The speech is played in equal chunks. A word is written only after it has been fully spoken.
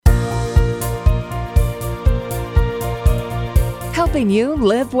helping you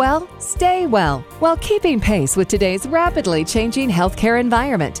live well, stay well, while keeping pace with today's rapidly changing healthcare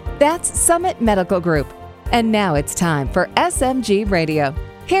environment. That's Summit Medical Group. And now it's time for SMG Radio.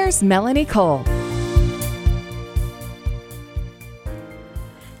 Here's Melanie Cole.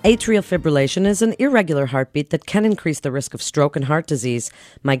 Atrial fibrillation is an irregular heartbeat that can increase the risk of stroke and heart disease.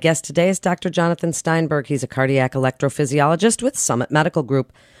 My guest today is Dr. Jonathan Steinberg. He's a cardiac electrophysiologist with Summit Medical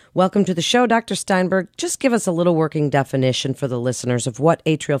Group. Welcome to the show, Dr. Steinberg. Just give us a little working definition for the listeners of what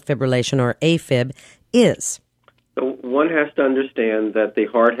atrial fibrillation, or AFib, is. So one has to understand that the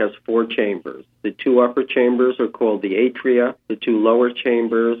heart has four chambers. The two upper chambers are called the atria. The two lower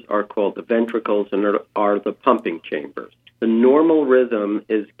chambers are called the ventricles and are the pumping chambers. The normal rhythm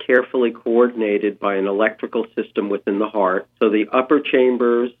is carefully coordinated by an electrical system within the heart, so the upper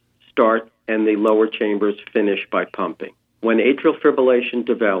chambers start and the lower chambers finish by pumping. When atrial fibrillation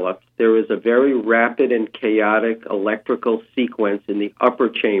develops, there is a very rapid and chaotic electrical sequence in the upper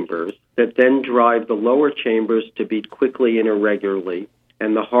chambers that then drive the lower chambers to beat quickly and irregularly,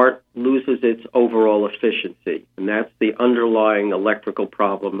 and the heart loses its overall efficiency. And that's the underlying electrical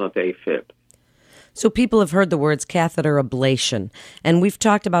problem of AFib. So people have heard the words catheter ablation, and we've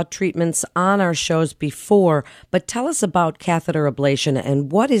talked about treatments on our shows before, but tell us about catheter ablation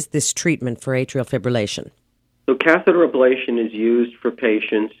and what is this treatment for atrial fibrillation? So catheter ablation is used for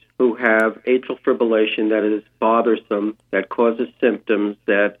patients who have atrial fibrillation that is bothersome, that causes symptoms,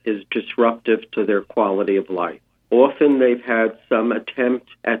 that is disruptive to their quality of life. Often they've had some attempt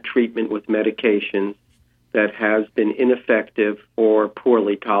at treatment with medications that has been ineffective or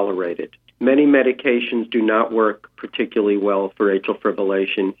poorly tolerated. Many medications do not work particularly well for atrial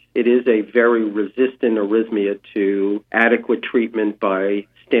fibrillation. It is a very resistant arrhythmia to adequate treatment by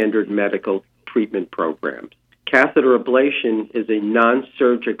standard medical treatment programs. Catheter ablation is a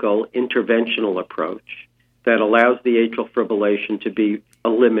non-surgical interventional approach that allows the atrial fibrillation to be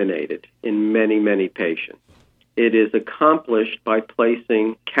eliminated in many, many patients. It is accomplished by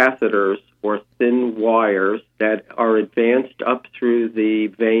placing catheters or thin wires that are advanced up through the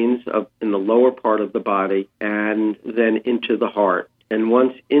veins in the lower part of the body and then into the heart. And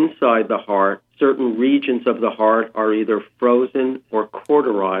once inside the heart, certain regions of the heart are either frozen or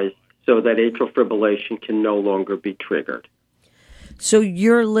cauterized so that atrial fibrillation can no longer be triggered. So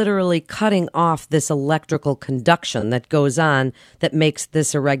you're literally cutting off this electrical conduction that goes on that makes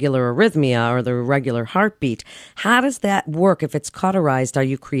this irregular arrhythmia or the irregular heartbeat. How does that work? If it's cauterized, are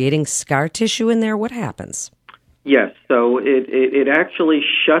you creating scar tissue in there? What happens? Yes, so it actually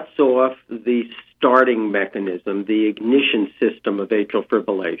shuts off the starting mechanism, the ignition system of atrial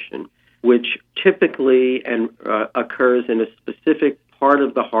fibrillation, which typically occurs in a specific part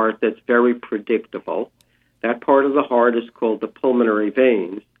of the heart that's very predictable. That part of the heart is called the pulmonary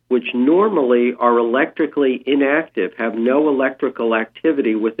veins, which normally are electrically inactive, have no electrical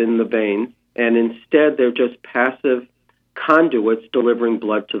activity within the veins, and instead they're just passive conduits delivering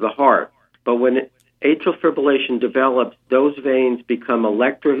blood to the heart. But when atrial fibrillation develops, those veins become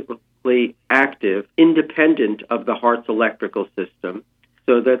electrically active, independent of the heart's electrical system,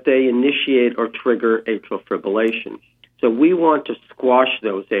 so that they initiate or trigger atrial fibrillation. So we want to squash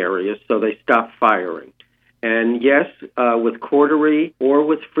those areas so they stop firing. And yes, with cautery or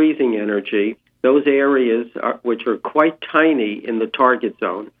with freezing energy, those areas, which are quite tiny in the target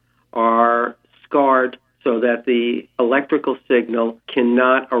zone, are scarred so that the electrical signal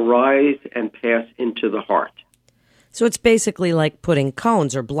cannot arise and pass into the heart. So it's basically like putting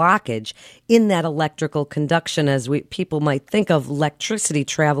cones or blockage in that electrical conduction, as people might think of electricity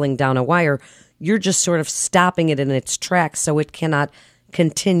traveling down a wire. You're just sort of stopping it in its tracks so it cannot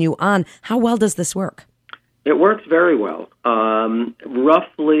continue on. How well does this work? It works very well.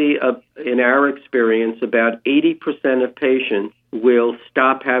 Roughly, in our experience, about 80% of patients will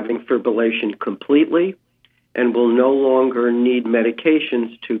stop having fibrillation completely and will no longer need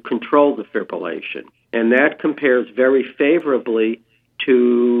medications to control the fibrillation. And that compares very favorably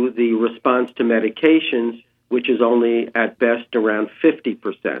to the response to medications, which is only at best around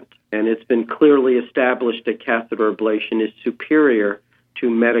 50%. And it's been clearly established that catheter ablation is superior to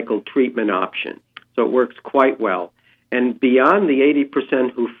medical treatment options. So it works quite well. And beyond the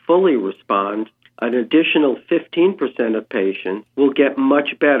 80% who fully respond, an additional 15% of patients will get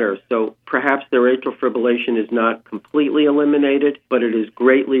much better. So perhaps their atrial fibrillation is not completely eliminated, but it is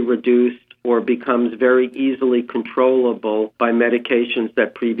greatly reduced or becomes very easily controllable by medications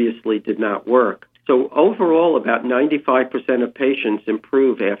that previously did not work. So overall, about 95% of patients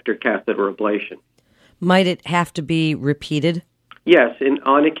improve after catheter ablation. Might it have to be repeated? Yes,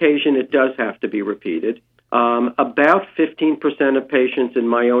 on occasion it does have to be repeated. About 15% of patients, in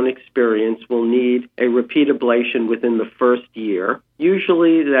my own experience, will need a repeat ablation within the first year.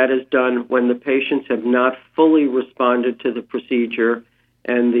 Usually that is done when the patients have not fully responded to the procedure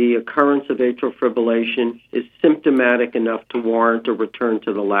and the occurrence of atrial fibrillation is symptomatic enough to warrant a return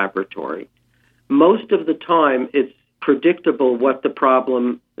to the laboratory. Most of the time, it's predictable what the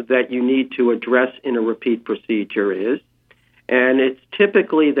problem that you need to address in a repeat procedure is. And it's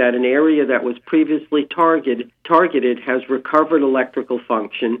typically that an area that was previously targeted has recovered electrical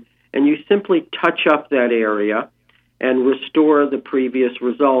function, and you simply touch up that area and restore the previous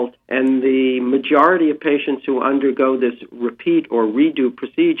result. And the majority of patients who undergo this repeat or redo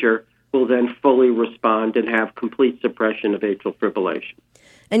procedure will then fully respond and have complete suppression of atrial fibrillation.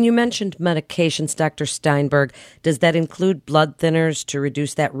 And you mentioned medications, Dr. Steinberg. Does that include blood thinners to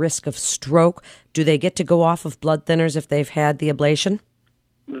reduce that risk of stroke? Do they get to go off of blood thinners if they've had the ablation?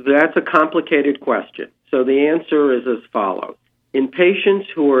 That's a complicated question. So the answer is as follows. In patients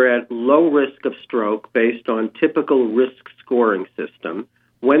who are at low risk of stroke based on typical risk scoring system,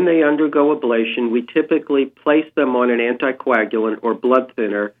 when they undergo ablation, we typically place them on an anticoagulant or blood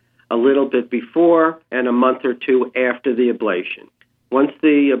thinner a little bit before and a month or two after the ablation. Once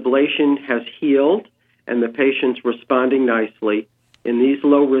the ablation has healed and the patient's responding nicely, in these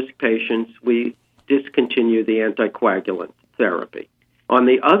low-risk patients, we discontinue the anticoagulant therapy. On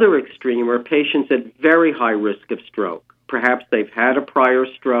the other extreme are patients at very high risk of stroke. Perhaps they've had a prior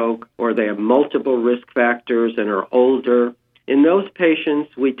stroke or they have multiple risk factors and are older. In those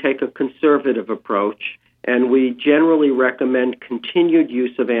patients, we take a conservative approach, and we generally recommend continued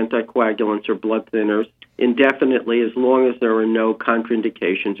use of anticoagulants or blood thinners indefinitely as long as there are no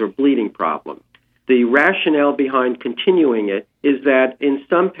contraindications or bleeding problems. The rationale behind continuing it is that in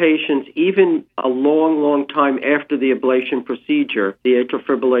some patients, even a long, long time after the ablation procedure, the atrial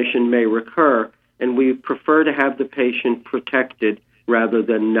fibrillation may recur, and we prefer to have the patient protected rather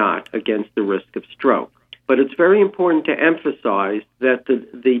than not against the risk of stroke. But it's very important to emphasize that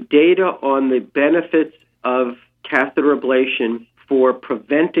the data on the benefits of catheter ablation for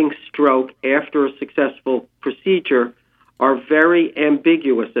preventing stroke after a successful procedure are very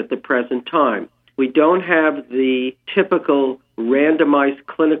ambiguous at the present time. We don't have the typical randomized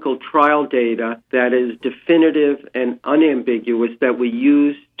clinical trial data that is definitive and unambiguous that we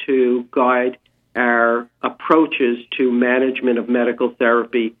use to guide our approaches to management of medical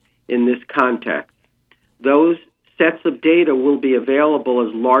therapy in this context. Those sets of data will be available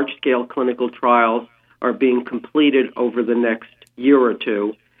as large-scale clinical trials are being completed over the next year or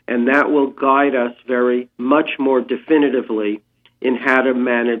two, and that will guide us very much more definitively in how to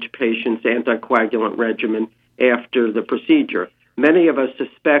manage patients' anticoagulant regimen after the procedure. Many of us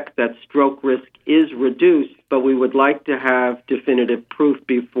suspect that stroke risk is reduced, but we would like to have definitive proof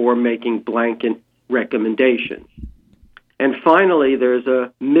before making blanket recommendations. And finally, there's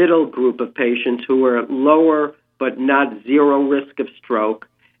a middle group of patients who are at lower but not zero risk of stroke,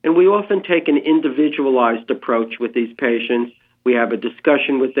 and we often take an individualized approach with these patients. We have a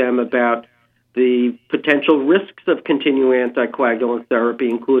discussion with them about the potential risks of continuing anticoagulant therapy,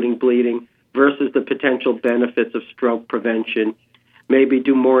 including bleeding, versus the potential benefits of stroke prevention, maybe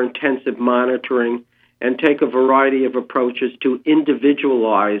do more intensive monitoring, and take a variety of approaches to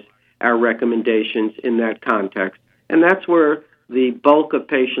individualize our recommendations in that context. And that's where the bulk of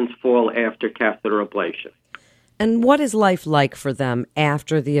patients fall after catheter ablation. And what is life like for them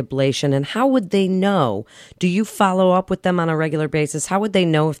after the ablation, and how would they know? Do you follow up with them on a regular basis? How would they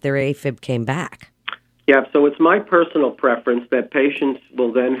know if their AFib came back? Yeah, so it's my personal preference that patients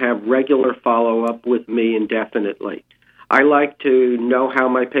will then have regular follow-up with me indefinitely. I like to know how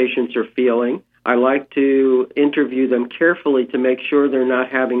my patients are feeling. I like to interview them carefully to make sure they're not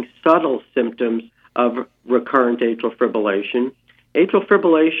having subtle symptoms of recurrent atrial fibrillation. Atrial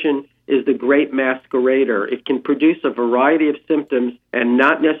fibrillation is the great masquerader. It can produce a variety of symptoms and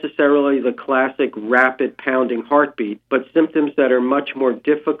not necessarily the classic rapid pounding heartbeat, but symptoms that are much more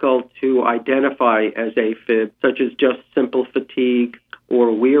difficult to identify as AFib, such as just simple fatigue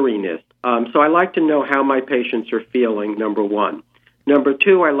or weariness. So I like to know how my patients are feeling, number one. Number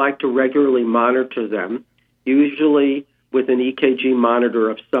two, I like to regularly monitor them, usually with an EKG monitor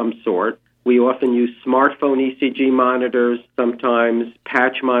of some sort. We often use smartphone ECG monitors, sometimes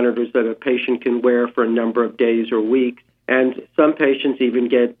patch monitors that a patient can wear for a number of days or weeks, and some patients even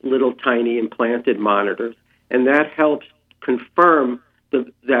get little tiny implanted monitors. And that helps confirm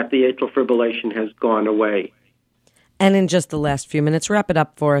that the atrial fibrillation has gone away. And in just the last few minutes, wrap it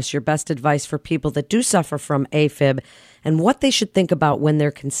up for us, your best advice for people that do suffer from AFib and what they should think about when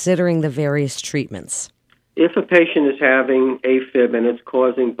they're considering the various treatments. If a patient is having AFib and it's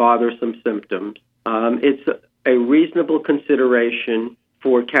causing bothersome symptoms, It's a reasonable consideration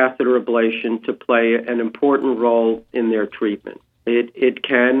for catheter ablation to play an important role in their treatment. It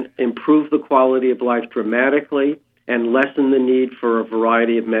can improve the quality of life dramatically and lessen the need for a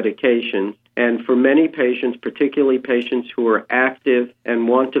variety of medications. And for many patients, particularly patients who are active and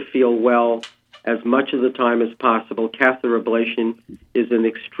want to feel well as much of the time as possible, catheter ablation is an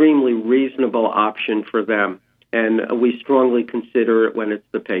extremely reasonable option for them. And we strongly consider it when it's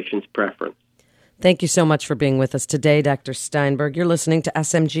the patient's preference. Thank you so much for being with us today, Dr. Steinberg. You're listening to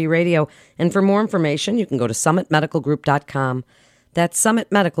SMG Radio. And for more information, you can go to summitmedicalgroup.com. That's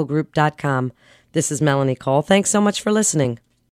summitmedicalgroup.com. This is Melanie Cole. Thanks so much for listening.